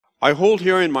I hold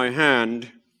here in my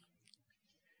hand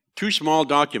two small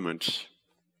documents.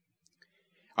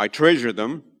 I treasure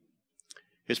them.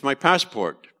 It's my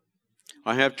passport.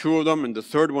 I have two of them, and the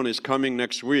third one is coming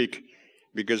next week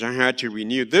because I had to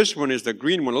renew. This one is the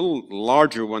green one, a little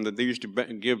larger one that they used to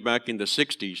give back in the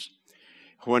 60s.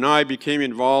 When I became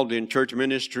involved in church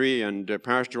ministry and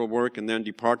pastoral work and then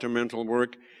departmental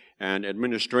work and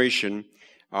administration,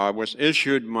 I was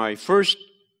issued my first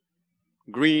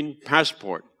green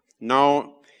passport.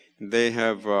 Now they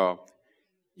have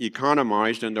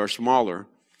economized and they're smaller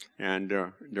and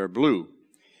they're blue.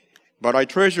 But I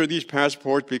treasure these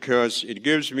passports because it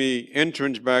gives me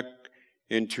entrance back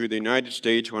into the United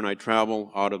States when I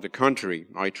travel out of the country.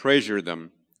 I treasure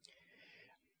them.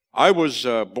 I was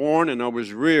born and I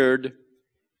was reared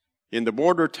in the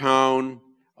border town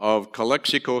of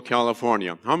Calexico,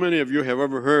 California. How many of you have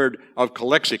ever heard of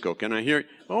Calexico? Can I hear?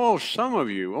 Oh, some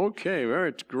of you. Okay, well,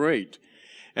 it's great.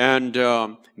 And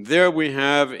there we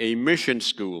have a mission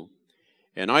school.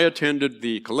 And I attended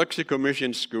the Calexico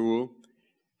Mission School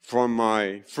from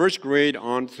my first grade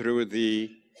on through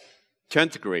the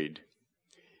 10th grade.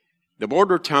 The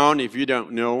border town, if you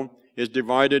don't know, is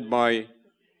divided by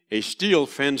a steel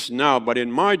fence now, but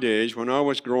in my days, when I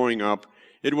was growing up,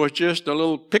 it was just a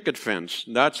little picket fence.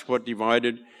 That's what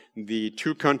divided the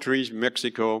two countries,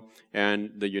 Mexico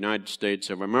and the United States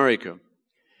of America.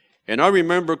 And I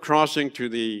remember crossing to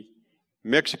the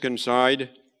Mexican side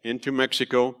into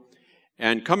Mexico,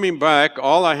 and coming back,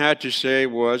 all I had to say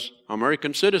was,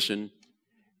 American citizen,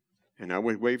 and I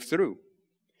would wave through.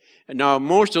 And now,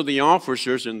 most of the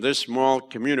officers in this small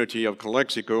community of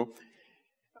Calexico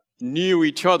knew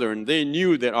each other, and they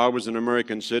knew that I was an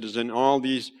American citizen, all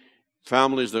these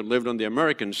families that lived on the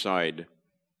American side.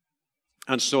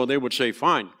 And so they would say,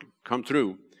 fine, come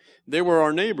through. They were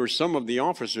our neighbors. Some of the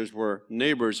officers were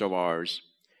neighbors of ours.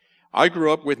 I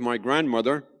grew up with my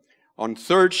grandmother on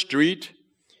 3rd Street.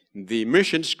 The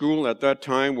mission school at that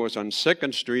time was on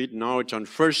 2nd Street. Now it's on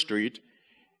 1st Street.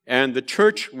 And the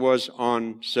church was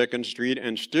on 2nd Street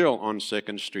and still on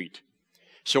 2nd Street.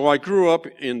 So I grew up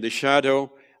in the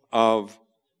shadow of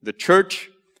the church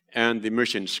and the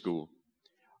mission school.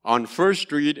 On 1st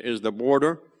Street is the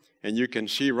border, and you can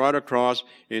see right across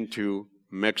into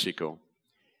Mexico.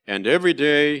 And every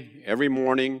day, every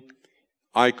morning,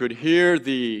 I could hear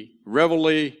the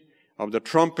reveille of the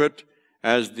trumpet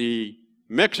as the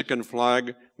Mexican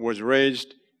flag was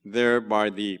raised there by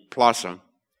the plaza.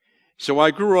 So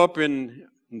I grew up in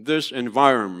this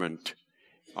environment.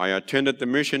 I attended the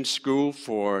mission school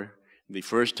for the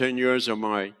first 10 years of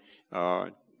my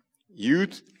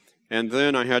youth, and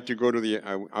then I had to go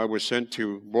to I was sent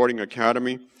to boarding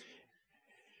academy.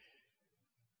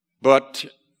 But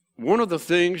one of the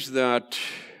things that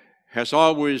has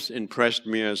always impressed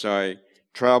me as I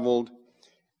traveled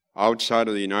outside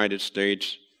of the United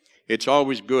States, it's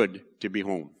always good to be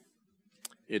home.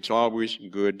 It's always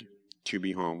good to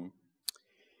be home.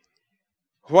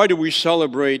 Why do we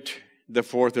celebrate the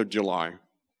 4th of July?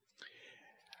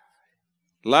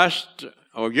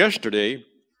 Yesterday,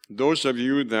 those of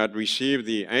you that received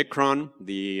the Akron,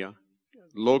 the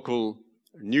local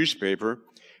newspaper,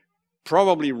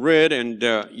 probably read and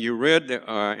you read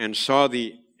and saw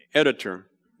the editor's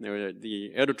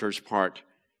part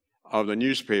of the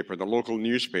newspaper, the local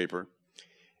newspaper.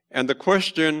 And the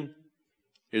question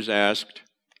is asked,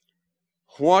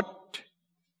 what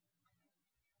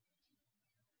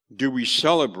do we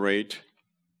celebrate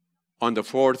on the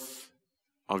 4th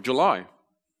of July?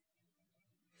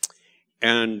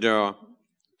 And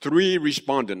 3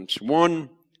 respondents. One,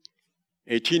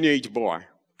 a teenage boy.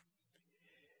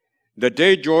 The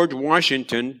day George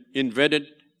Washington invented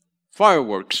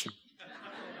fireworks.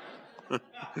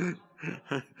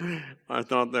 I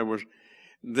thought that was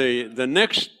the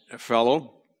next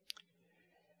fellow.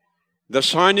 The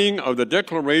signing of the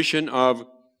Declaration of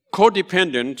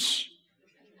Codependence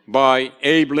by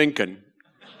Abe Lincoln.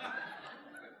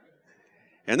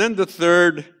 And then the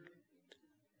third,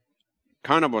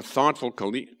 kind of a thoughtful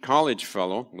college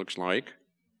fellow, looks like,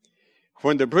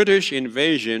 when the British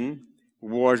invasion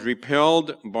was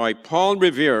repelled by Paul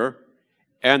Revere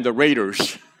and the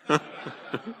Raiders.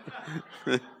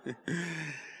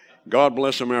 God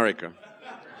bless America.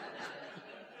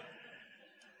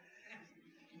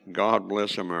 God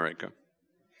bless America.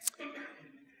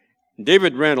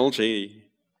 David Reynolds, a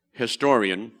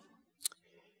historian,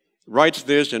 writes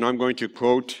this, and I'm going to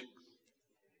quote,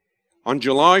 on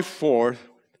July 4,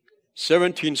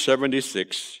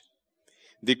 1776,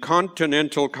 the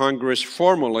Continental Congress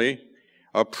formally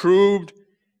approved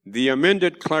the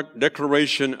amended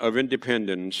Declaration of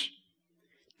Independence.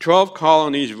 12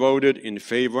 colonies voted in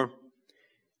favor.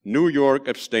 New York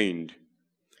abstained.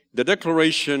 The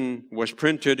Declaration was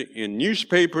printed in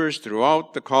newspapers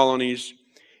throughout the colonies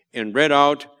and read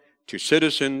out to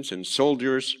citizens and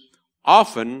soldiers,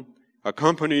 often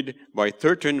accompanied by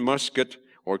 13 musket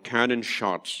or cannon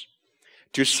shots,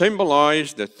 to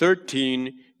symbolize the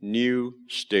 13 new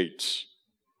states.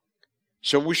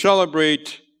 So we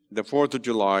celebrate the 4th of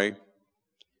July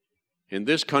in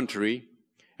this country,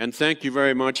 and thank you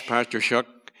very much, Pastor Shuck,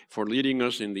 for leading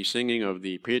us in the singing of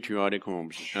the patriotic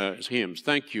hymns.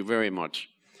 Thank you very much.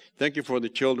 Thank you for the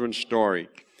children's story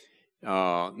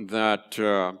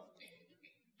that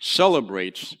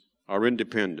celebrates our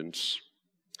independence.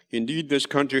 Indeed, this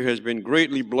country has been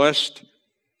greatly blessed,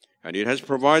 and it has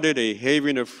provided a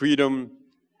haven of freedom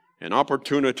and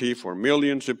opportunity for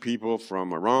millions of people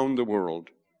from around the world.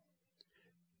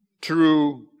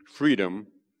 True freedom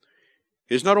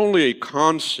is not only a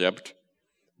concept,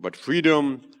 but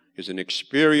freedom is an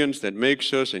experience that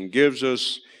makes us and gives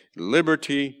us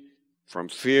liberty from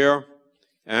fear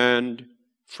and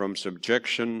from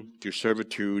subjection to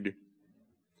servitude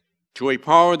to a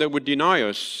power that would deny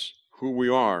us who we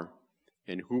are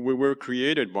and who we were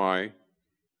created by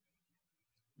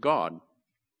God,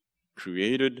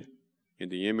 created in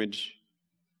the image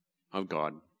of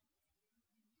God.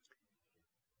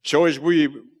 So as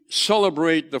we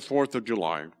celebrate the 4th of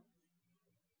July,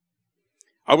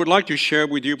 I would like to share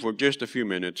with you for just a few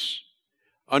minutes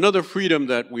another freedom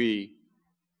that we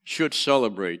should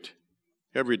celebrate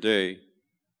every day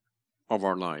of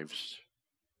our lives: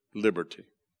 liberty.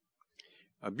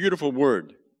 A beautiful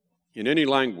word in any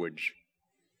language: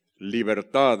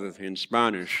 libertad in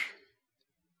Spanish,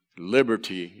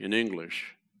 liberty in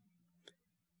English,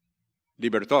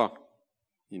 libertad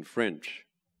in French.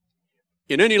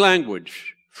 In any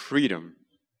language, freedom.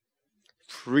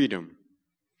 Freedom.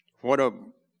 What a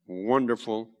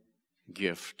wonderful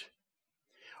gift.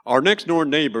 Our next door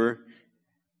neighbor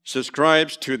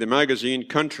subscribes to the magazine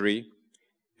Country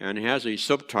and has a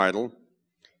subtitle,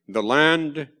 The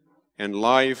Land and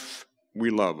Life We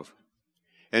Love.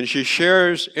 And she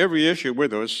shares every issue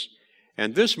with us.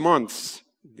 And this month,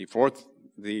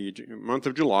 the month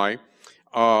of July,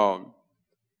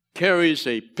 carries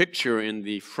a picture in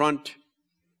the front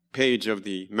page of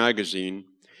the magazine.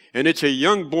 And it's a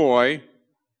young boy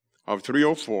of 3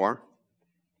 or 4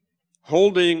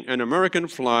 holding an American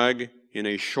flag in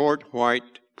a short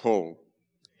white pole.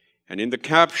 And in the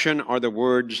caption are the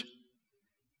words,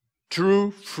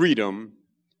 "True freedom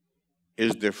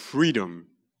is the freedom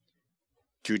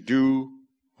to do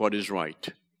what is right."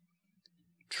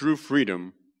 True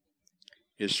freedom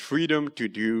is freedom to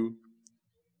do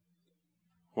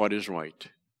what is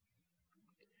right.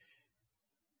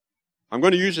 I'm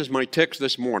going to use as my text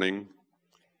this morning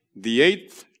the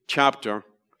 8th chapter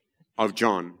of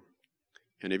John.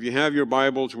 And if you have your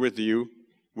Bibles with you,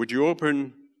 would you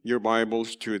open your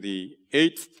Bibles to the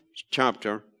 8th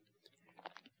chapter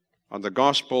of the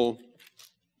Gospel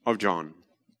of John,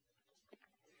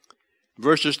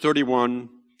 verses 31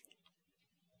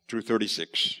 through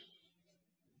 36.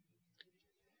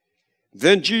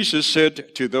 Then Jesus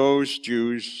said to those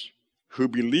Jews who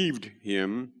believed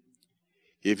him,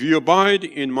 "If you abide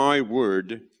in my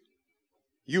word,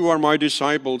 you are my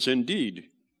disciples indeed.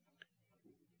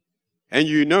 And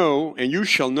you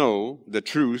shall know the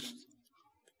truth,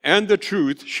 and the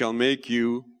truth shall make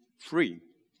you free."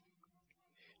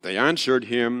 They answered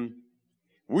him,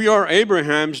 "We are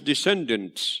Abraham's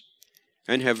descendants,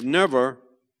 and have never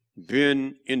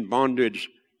been in bondage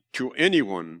to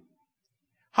anyone.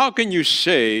 How can you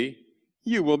say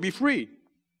you will be free?"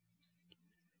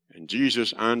 And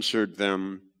Jesus answered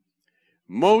them,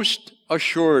 "Most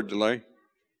assuredly,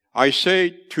 I say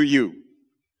to you,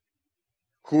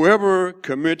 whoever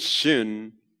commits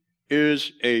sin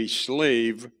is a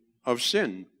slave of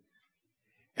sin.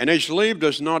 And a slave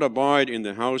does not abide in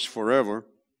the house forever,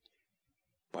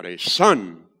 but a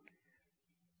son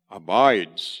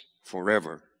abides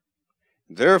forever.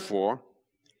 Therefore,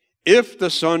 if the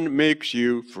Son makes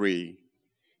you free,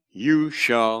 you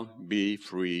shall be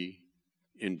free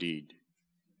indeed."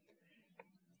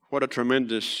 What a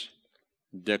tremendous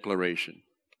declaration.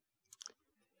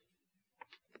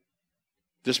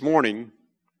 This morning,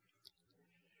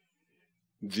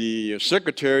 the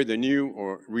secretary, the new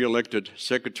or re-elected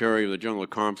secretary of the General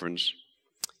Conference,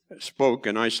 spoke,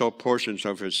 and I saw portions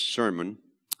of his sermon,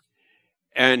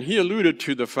 and he alluded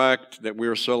to the fact that we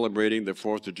are celebrating the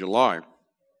 4th of July.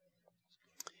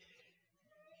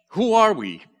 Who are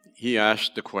we? He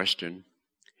asked the question.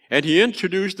 And he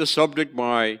introduced the subject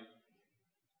by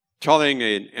telling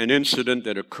an incident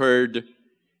that occurred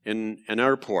in an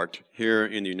airport here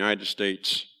in the United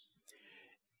States.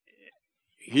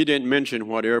 he didn't mention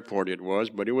what airport it was,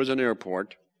 but it was an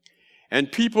airport.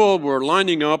 And people were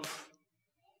lining up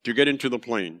to get into the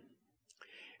plane.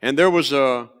 And there was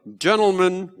a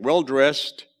gentleman,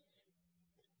 well-dressed,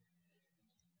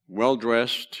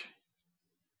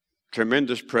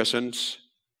 tremendous presence,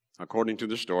 according to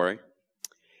the story.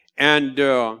 And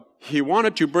he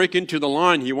wanted to break into the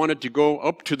line. He wanted to go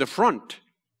up to the front.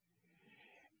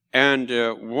 And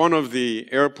one of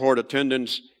the airport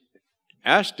attendants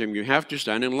asked him, "You have to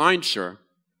stand in line, sir.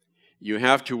 You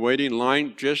have to wait in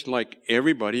line just like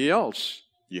everybody else.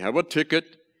 You have a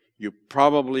ticket. You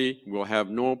probably will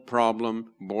have no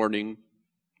problem boarding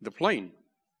the plane."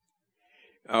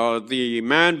 The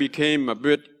man became a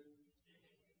bit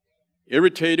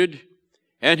irritated,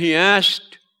 and he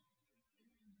asked,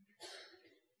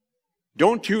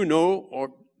 "Don't you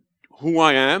know who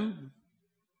I am?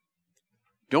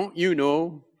 Don't you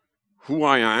know who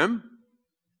I am?"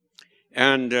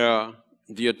 And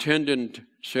the attendant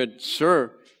said,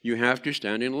 "Sir, you have to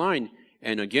stand in line."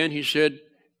 And again he said,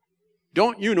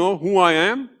 "Don't you know who I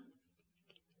am?"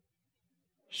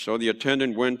 So the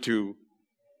attendant went to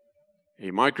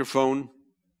a microphone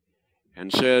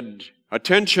and said,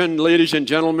 "Attention, ladies and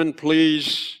gentlemen,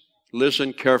 please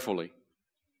listen carefully.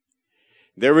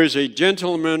 There is a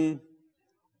gentleman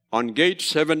on gate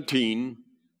 17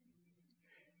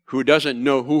 who doesn't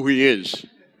know who he is."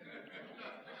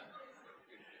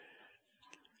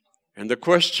 And the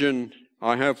question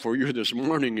I have for you this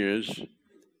morning is,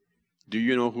 do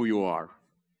you know who you are?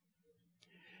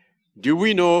 Do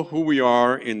we know who we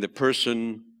are in the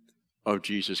person of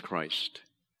Jesus Christ?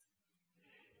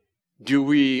 Do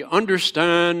we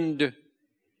understand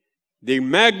the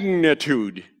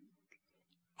magnitude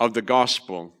of the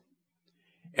gospel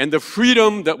and the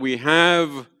freedom that we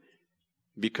have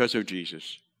because of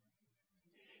Jesus?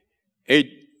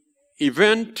 An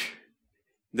event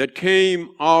that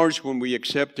came ours when we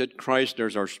accepted Christ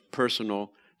as our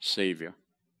personal Savior.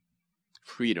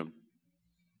 Freedom.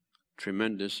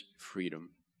 Tremendous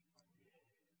freedom.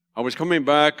 I was coming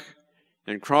back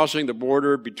and crossing the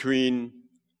border between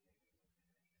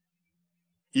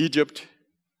Egypt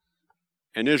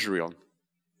and Israel.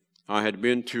 I had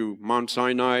been to Mount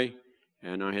Sinai,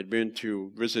 and I had been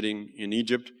to visiting in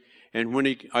Egypt. And when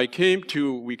we came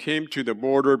to the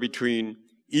border between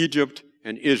Egypt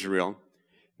and Israel,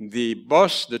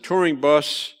 the touring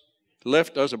bus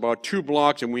left us about 2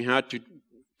 blocks, and we had to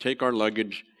take our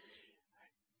luggage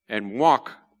and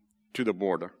walk to the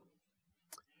border.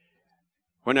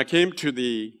 When I came to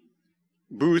the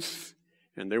booth,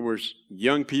 and there was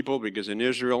young people, because in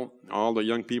Israel, all the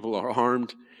young people are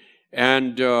armed,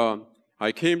 and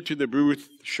I came to the booth,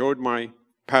 showed my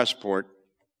passport,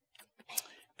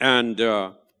 and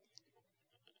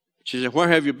she said, "Where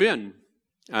have you been?"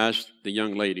 asked the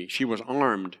young lady. She was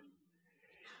armed.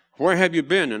 "Where have you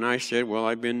been?" And I said, "Well,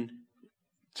 I've been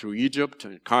through Egypt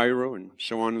and Cairo and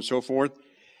so on and so forth."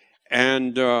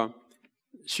 And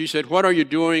she said, "What are you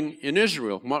doing in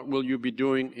Israel? What will you be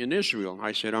doing in Israel?"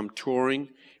 I said, "I'm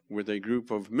touring with a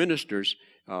group of ministers.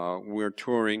 We're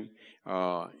touring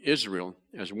Israel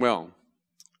as well."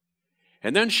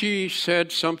 And then she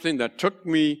said something that took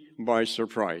me by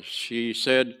surprise. She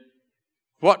said,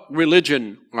 "What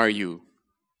religion are you?"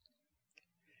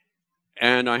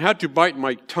 And I had to bite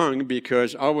my tongue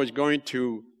because I was going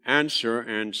to answer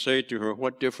and say to her,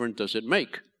 "What difference does it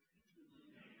make?"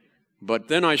 But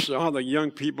then I saw the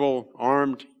young people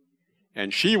armed,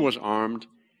 and she was armed,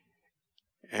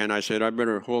 and I said, I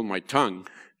better hold my tongue.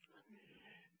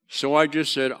 So I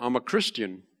just said, "I'm a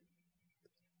Christian."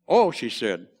 "Oh," she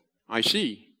said, "I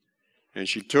see." And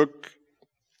she took,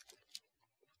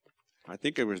 I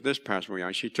think it was this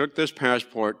passport. She took this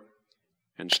passport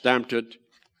and stamped it,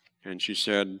 and she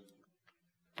said,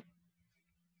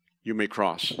 "You may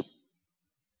cross."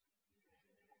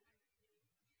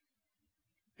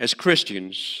 As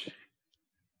Christians,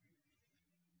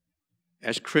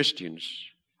 as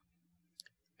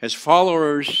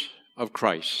followers of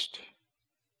Christ,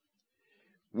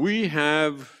 we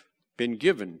have been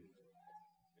given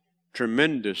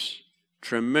tremendous,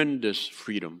 tremendous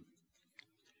freedom.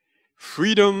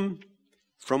 Freedom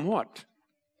from what?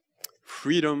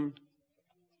 Freedom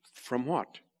from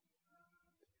what?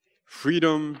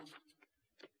 Freedom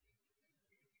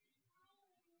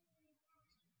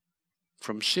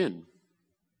from sin.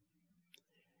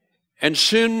 And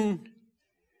sin,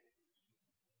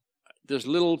 this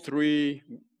little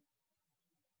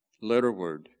 3-letter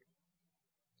word,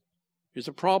 is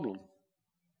a problem.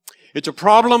 It's a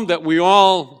problem that we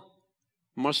all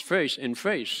must face and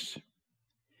face.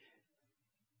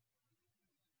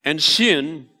 And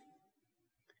sin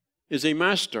is a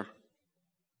master.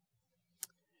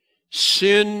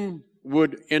 sin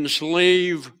would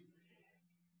enslave,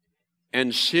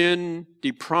 and sin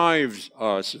deprives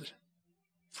us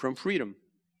from freedom,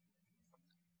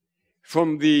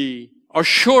 from the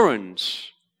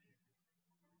assurance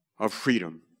of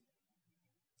freedom.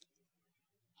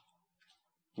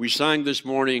 We sang this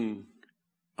morning,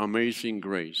 Amazing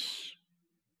Grace.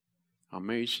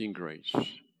 Amazing Grace.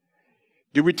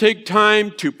 Did we take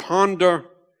time to ponder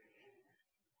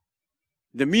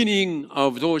the meaning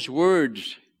of those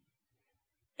words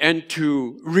and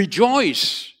to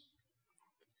rejoice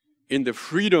in the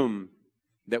freedom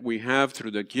that we have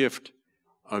through the gift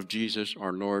of Jesus,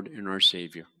 our Lord and our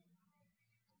Savior?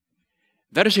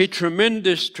 That is a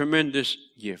tremendous, tremendous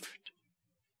gift.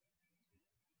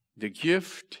 The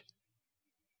gift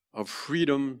of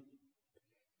freedom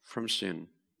from sin.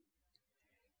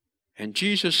 And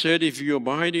Jesus said, if you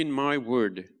abide in my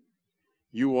word,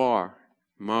 you are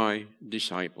my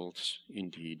disciples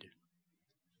indeed.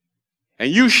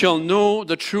 And you shall know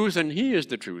the truth, and he is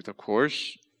the truth, of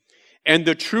course. And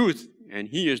the truth, and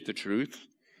he is the truth,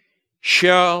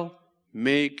 shall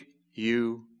make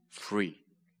you free.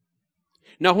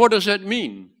 Now, what does that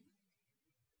mean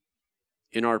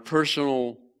in our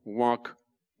personal walk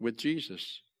with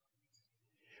Jesus?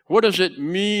 What does it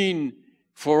mean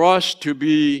for us to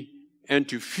be and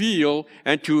to feel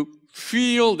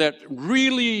that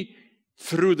really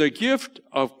through the gift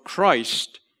of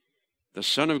Christ, the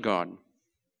Son of God,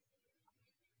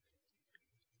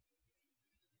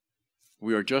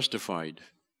 we are justified.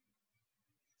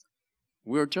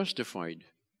 We are justified.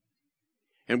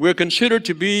 And we're considered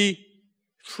to be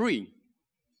free.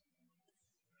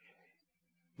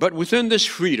 But within this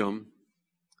freedom,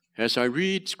 as I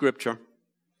read Scripture,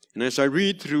 and as I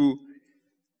read through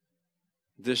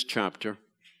this chapter,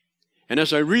 and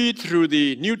as I read through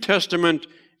the New Testament,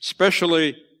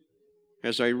 especially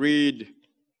as I read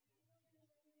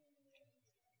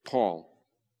Paul,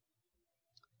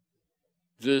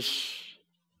 this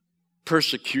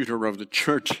persecutor of the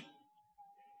church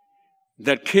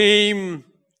that came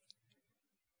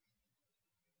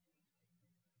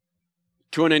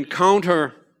to an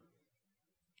encounter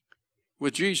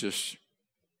with Jesus,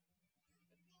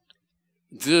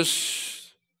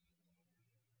 this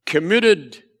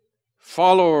committed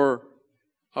follower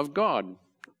of God,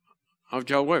 of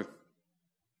Yahweh.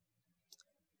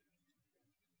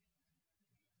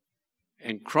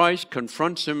 And Christ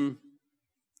confronts him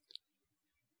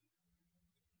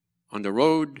on the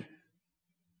road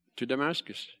to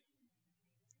Damascus.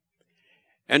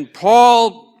 And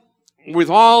Paul, with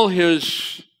all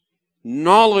his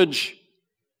knowledge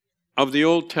of the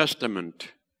Old Testament,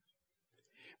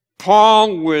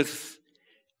 Paul, with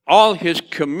all his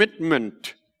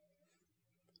commitment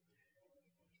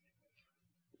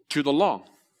to the law,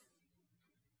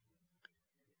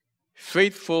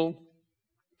 faithful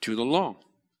to the law,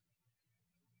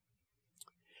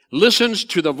 listens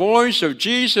to the voice of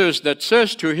Jesus that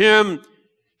says to him,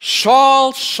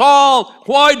 Saul, Saul,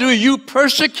 why do you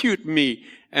persecute me?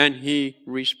 And he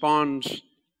responds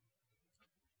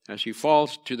as he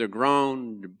falls to the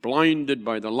ground, blinded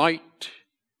by the light,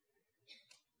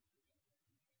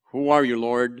 who are you,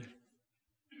 Lord?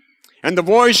 And the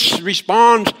voice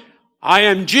responds, I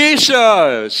am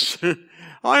Jesus.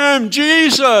 I am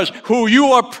Jesus who you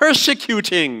are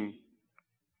persecuting.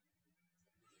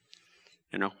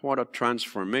 And what a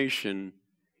transformation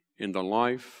in the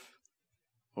life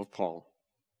of Paul,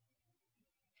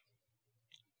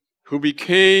 who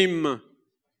became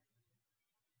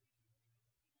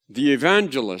the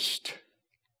evangelist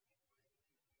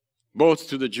both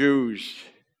to the Jews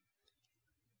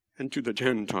and to the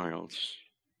Gentiles,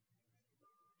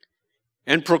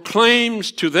 and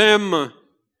proclaims to them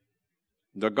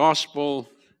the gospel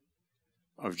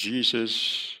of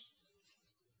Jesus,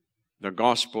 the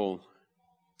gospel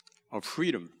of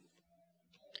freedom,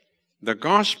 the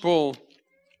gospel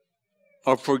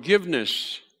of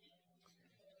forgiveness,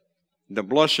 the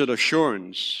blessed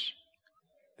assurance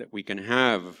that we can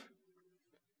have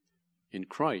in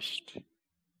Christ,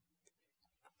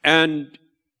 and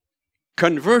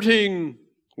converting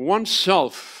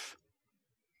oneself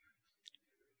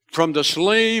from the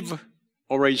slave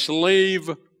or a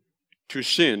slave to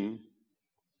sin,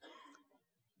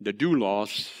 the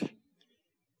doulos.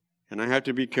 And I have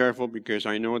to be careful because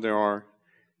I know there are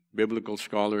biblical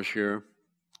scholars here.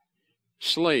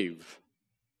 Slave,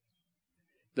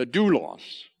 the doulos.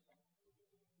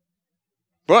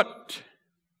 But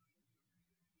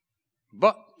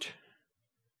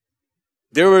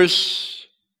there is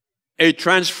a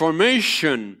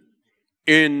transformation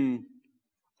in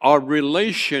our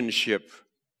relationship,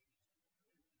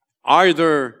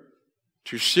 either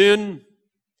to sin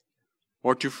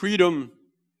or to freedom.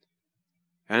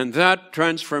 And that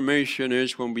transformation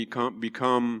is when we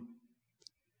become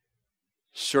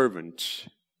servants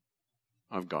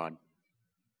of God,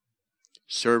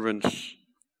 servants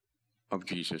of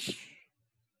Jesus.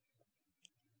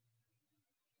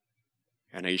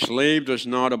 And a slave does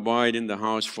not abide in the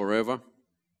house forever,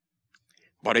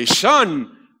 but a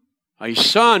son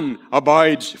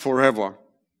abides forever.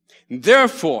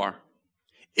 Therefore,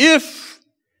 if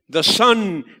the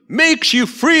Son makes you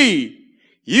free,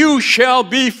 you shall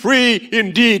be free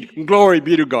indeed. Glory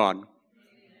be to God.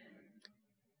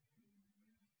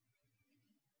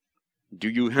 Do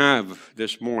you have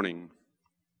this morning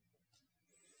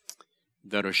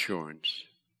that assurance?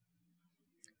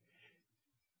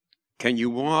 Can you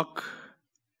walk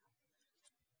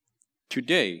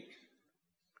today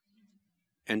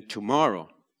and tomorrow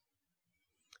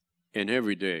and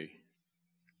every day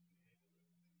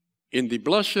in the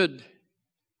blessed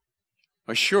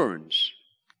assurance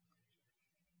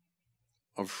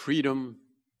of freedom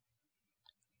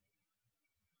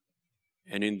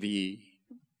and in the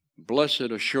blessed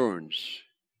assurance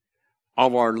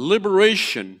of our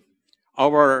liberation,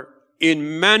 of our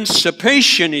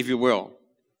emancipation, if you will,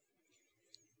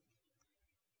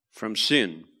 from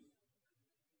sin,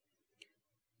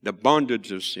 the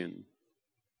bondage of sin,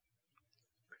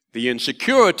 the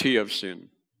insecurity of sin,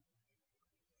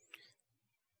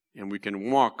 and we can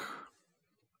walk,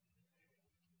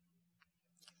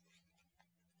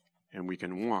 every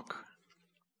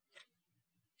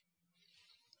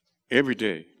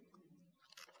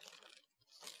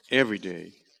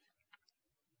day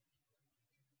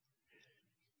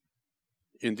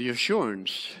in the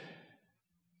assurance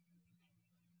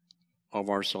of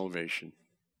our salvation.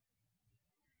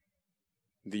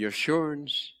 The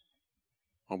assurance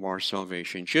of our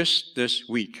salvation. Just this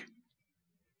week,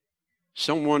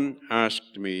 someone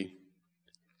asked me,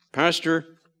 Pastor,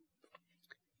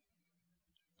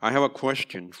 I have a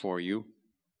question for you.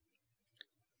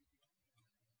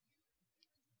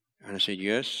 And I said,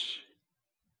 yes.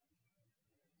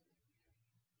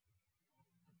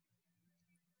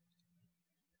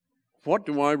 What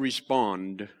do I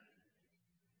respond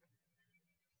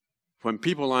when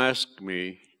people ask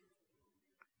me,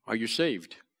 are you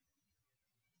saved?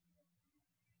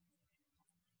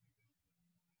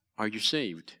 Are you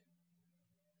saved?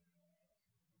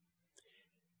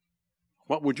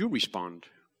 What would you respond?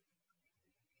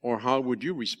 Or how would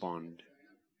you respond?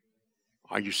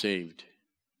 Are you saved?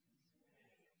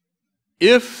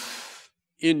 If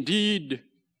indeed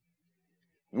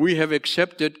we have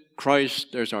accepted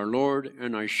Christ as our Lord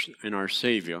and our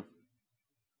Savior,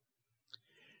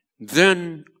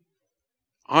 then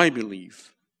I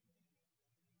believe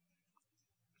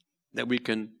that we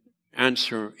can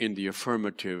answer in the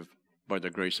affirmative by the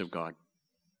grace of God.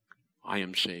 I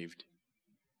am saved.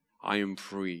 I am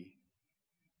free.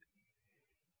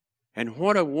 And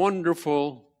what a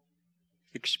wonderful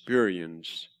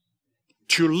experience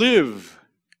to live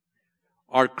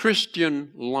our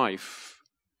Christian life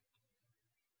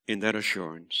in that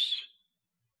assurance.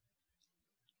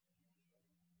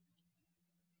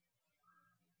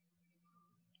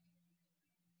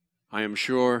 I am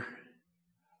sure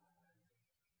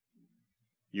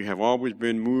you have always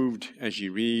been moved as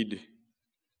you read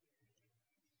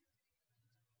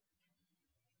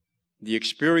the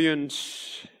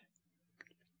experience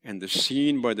and the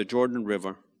scene by the Jordan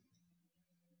River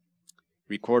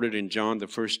recorded in John, the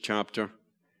first chapter,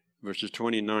 verses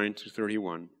 29 to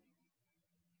 31.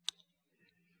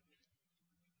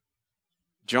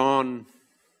 John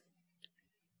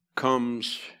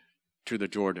comes to the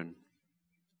Jordan.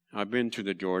 I've been to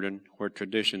the Jordan, where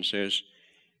tradition says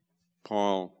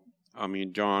John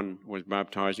was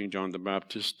baptizing John the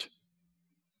Baptist.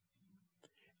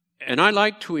 And I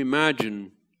like to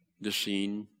imagine the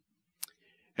scene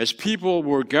as people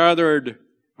were gathered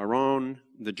around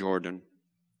the Jordan.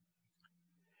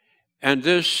 And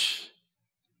this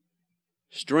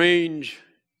strange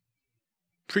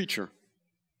preacher,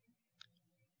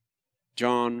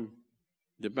 John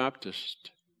the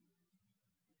Baptist,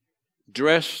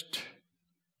 dressed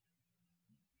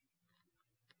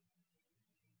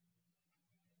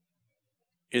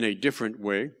in a different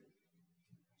way,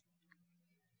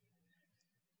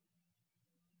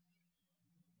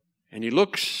 and he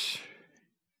looks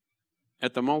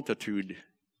at the multitude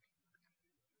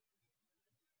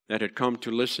that had come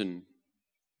to listen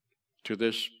to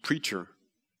this preacher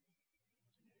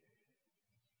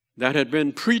that had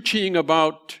been preaching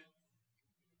about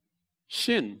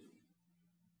sin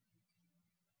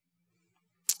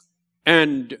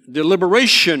and the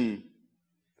liberation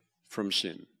from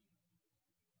sin.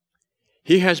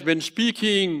 he has been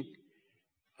speaking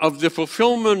of the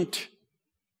fulfillment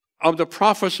of the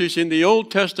prophecies in the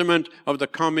Old Testament of the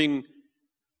coming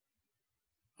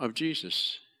of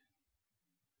Jesus,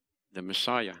 the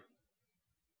Messiah.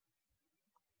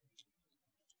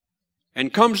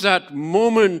 And comes that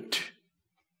moment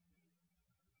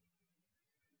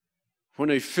when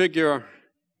a figure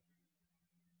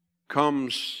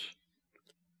comes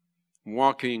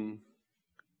walking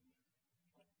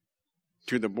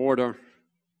to the border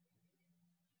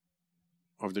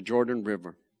of the Jordan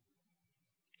River.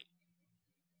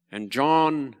 And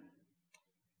John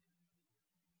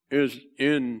is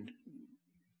in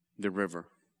the river.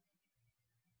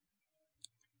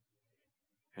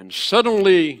 And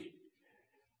suddenly,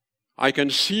 I can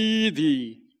see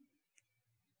the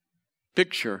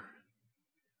picture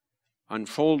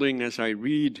unfolding as I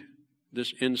read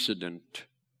this incident.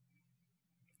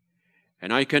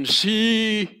 And I can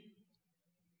see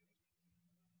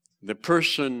the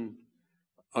person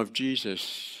of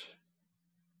Jesus,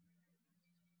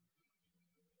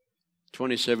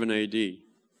 27 AD,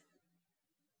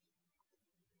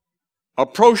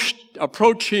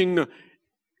 approaching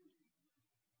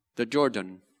the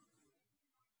Jordan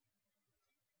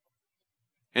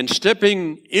and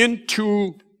stepping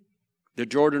into the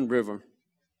Jordan River.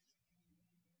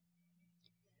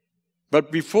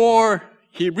 But before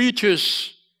he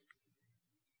reaches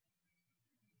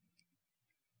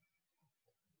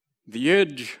the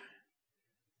edge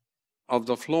of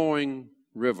the flowing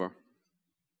river,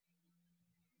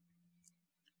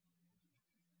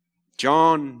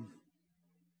 John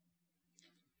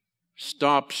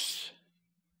stops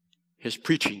his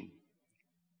preaching.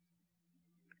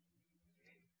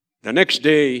 The next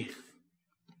day,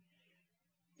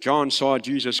 John saw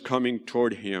Jesus coming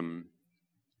toward him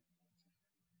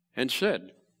and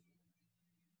said,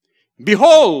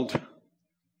 "Behold,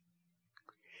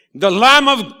 the Lamb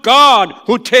of God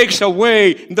who takes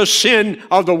away the sin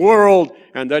of the world."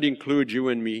 And that includes you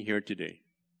and me here today.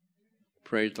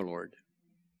 Praise the Lord.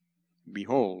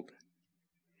 Behold,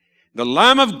 the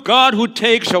Lamb of God who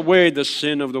takes away the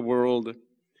sin of the world.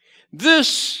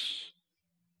 This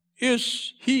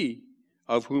is he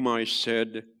of whom I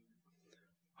said,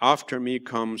 "After me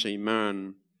comes a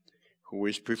man who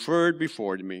is preferred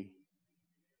before me.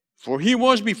 For he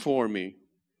was before me.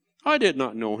 I did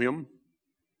not know him,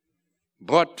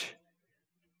 but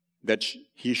that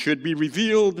he should be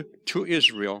revealed to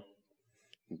Israel.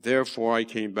 Therefore I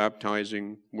came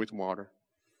baptizing with water.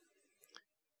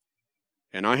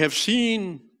 And I have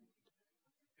seen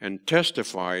and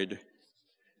testified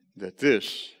that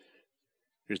this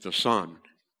is the Son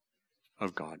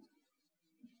of God."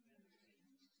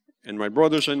 And my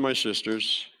brothers and my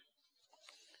sisters,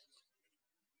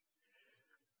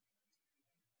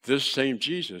 this same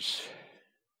Jesus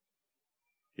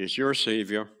is your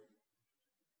Savior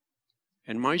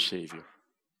and my Savior.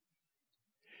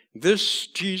 This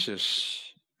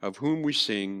Jesus of whom we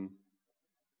sing,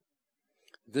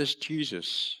 this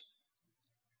Jesus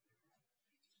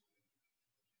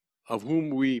of whom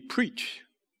we preach,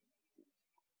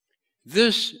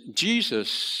 this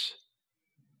Jesus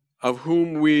of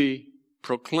whom we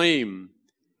proclaim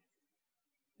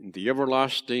the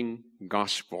everlasting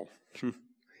gospel.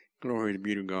 Glory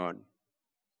be to God.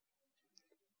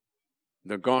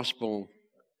 The gospel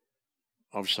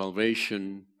of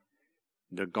salvation,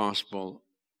 the gospel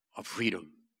of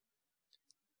freedom.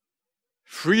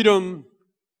 Freedom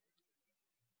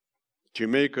to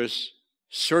make us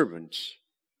servants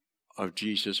of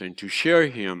Jesus and to share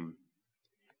him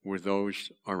with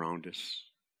those around us.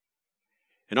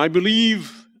 And I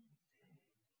believe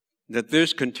that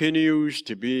this continues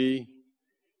to be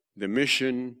the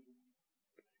mission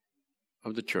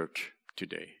of the church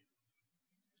today.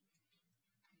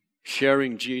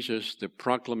 Sharing Jesus, the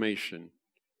proclamation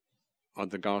of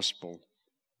the gospel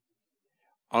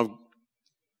of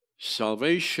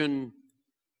salvation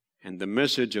and the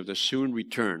message of the soon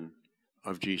return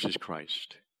of Jesus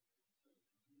Christ.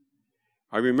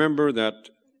 I remember that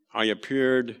I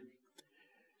appeared,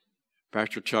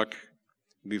 Pastor Chuck,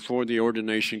 before the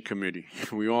ordination committee.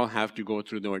 We all have to go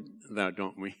through that,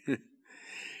 don't we?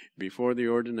 Before the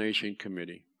ordination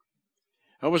committee.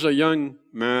 I was a young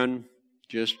man,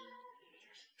 just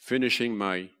finishing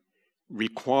my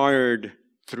required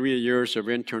 3 years of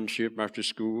internship after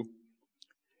school.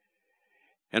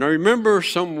 And I remember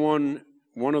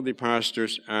one of the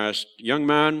pastors asked, "Young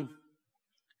man,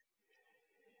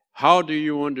 how do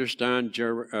you understand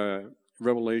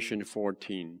Revelation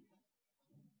 14?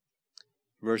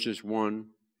 Verses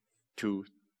 1, 2,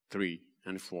 3,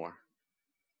 and 4.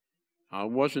 I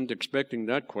wasn't expecting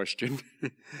that question.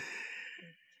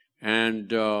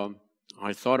 And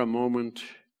I thought a moment,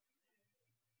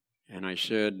 and I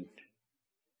said,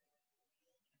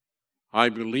 I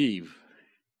believe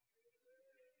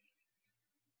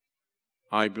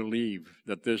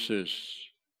that this is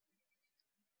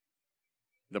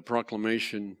the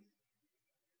proclamation,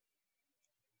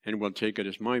 and will take it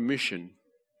as my mission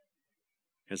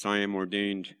as I am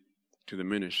ordained to the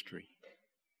ministry.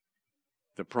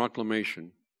 The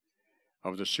proclamation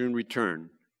of the soon return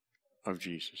of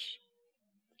Jesus.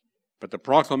 But the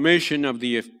proclamation of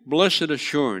the blessed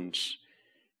assurance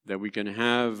that we can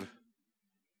have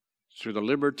through the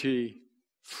liberty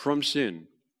from sin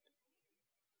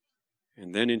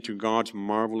and then into God's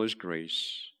marvelous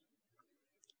grace.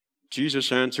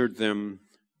 Jesus answered them,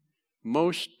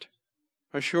 most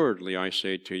assuredly I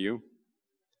say to you,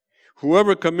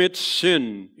 whoever commits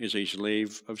sin is a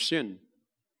slave of sin.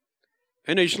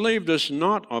 And a slave does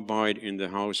not abide in the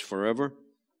house forever,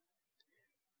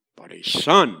 but a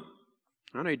son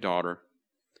and a daughter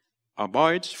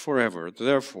abides forever.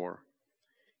 Therefore,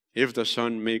 if the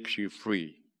Son makes you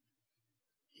free,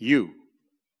 you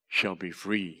shall be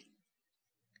free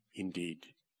indeed.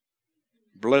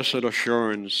 Blessed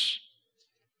assurance,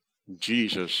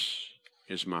 Jesus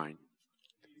is mine.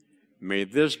 May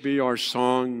this be our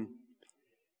song.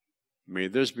 May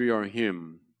this be our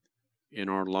hymn in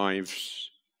our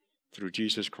lives through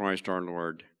Jesus Christ our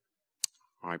Lord,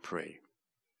 I pray.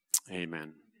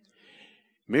 Amen.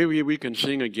 Maybe we can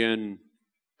sing again.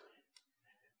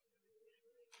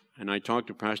 And I talked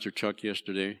to Pastor Chuck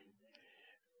yesterday.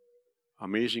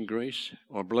 Amazing Grace,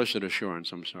 or Blessed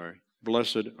Assurance, I'm sorry.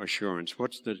 Blessed Assurance.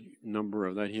 What's the number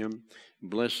of that hymn?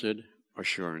 Blessed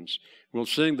Assurance. We'll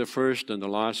sing the first and the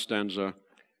last stanza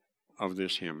of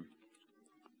this hymn.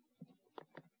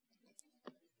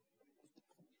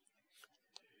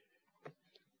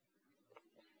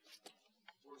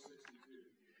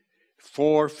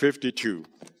 $452.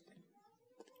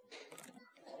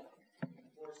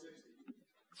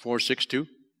 462.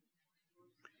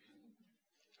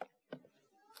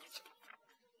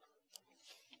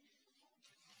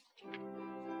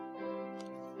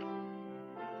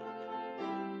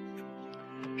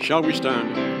 Shall we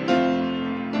stand?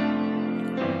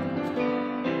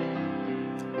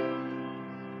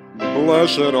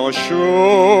 Blessed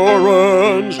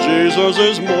assurance, Jesus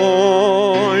is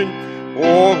mine.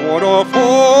 Oh, what a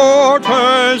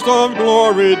foretaste of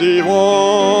glory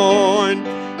divine,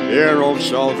 heir of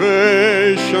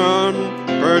salvation,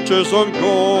 purchase of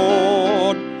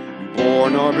God,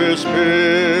 born of His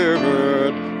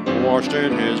Spirit, washed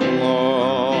in His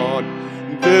blood.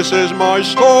 This is my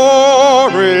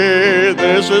story,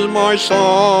 this is my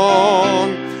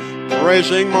song,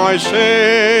 praising my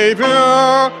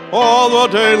Savior all the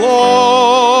day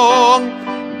long.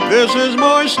 This is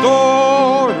my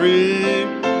story,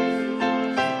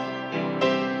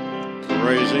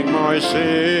 praising my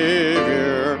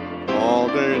Savior all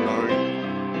day long.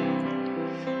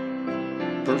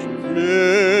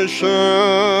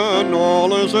 Mission,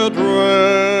 all is at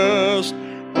rest.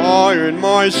 I in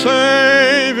my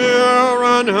Savior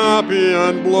and happy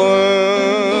and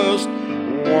blessed,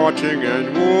 watching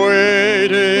and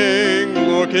waiting,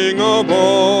 looking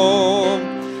above,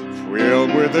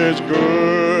 filled with His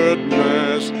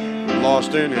goodness,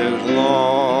 lost in His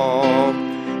love.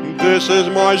 This is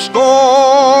my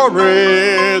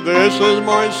story, this is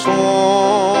my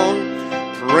song,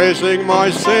 praising my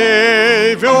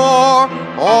Savior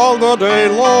all the day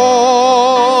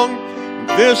long.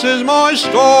 This is my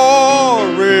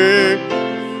story.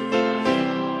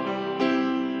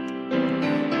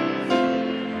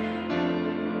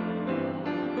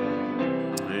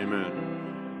 Amen.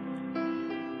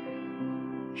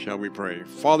 Shall we pray?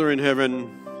 Father in heaven,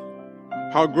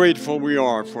 how grateful we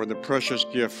are for the precious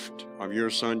gift of your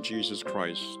Son, Jesus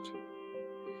Christ.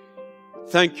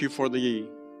 Thank you for the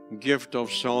gift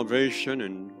of salvation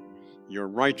and your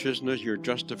righteousness, your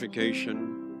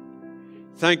justification.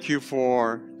 Thank you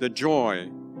for the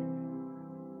joy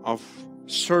of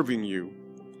serving you.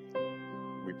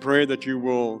 We pray that you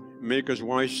will make us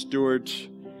wise stewards,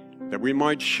 that we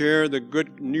might share the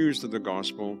good news of the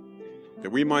gospel, that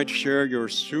we might share your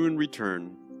soon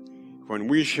return, when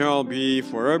we shall be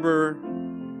forever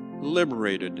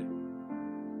liberated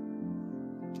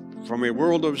from a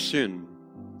world of sin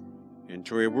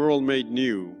into a world made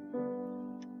new,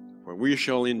 where we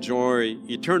shall enjoy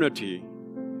eternity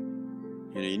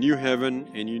in a new heaven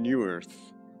and a new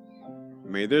earth.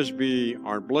 May this be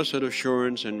our blessed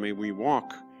assurance, and may we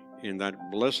walk in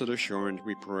that blessed assurance,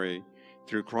 we pray,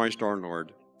 through Christ our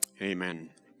Lord. Amen.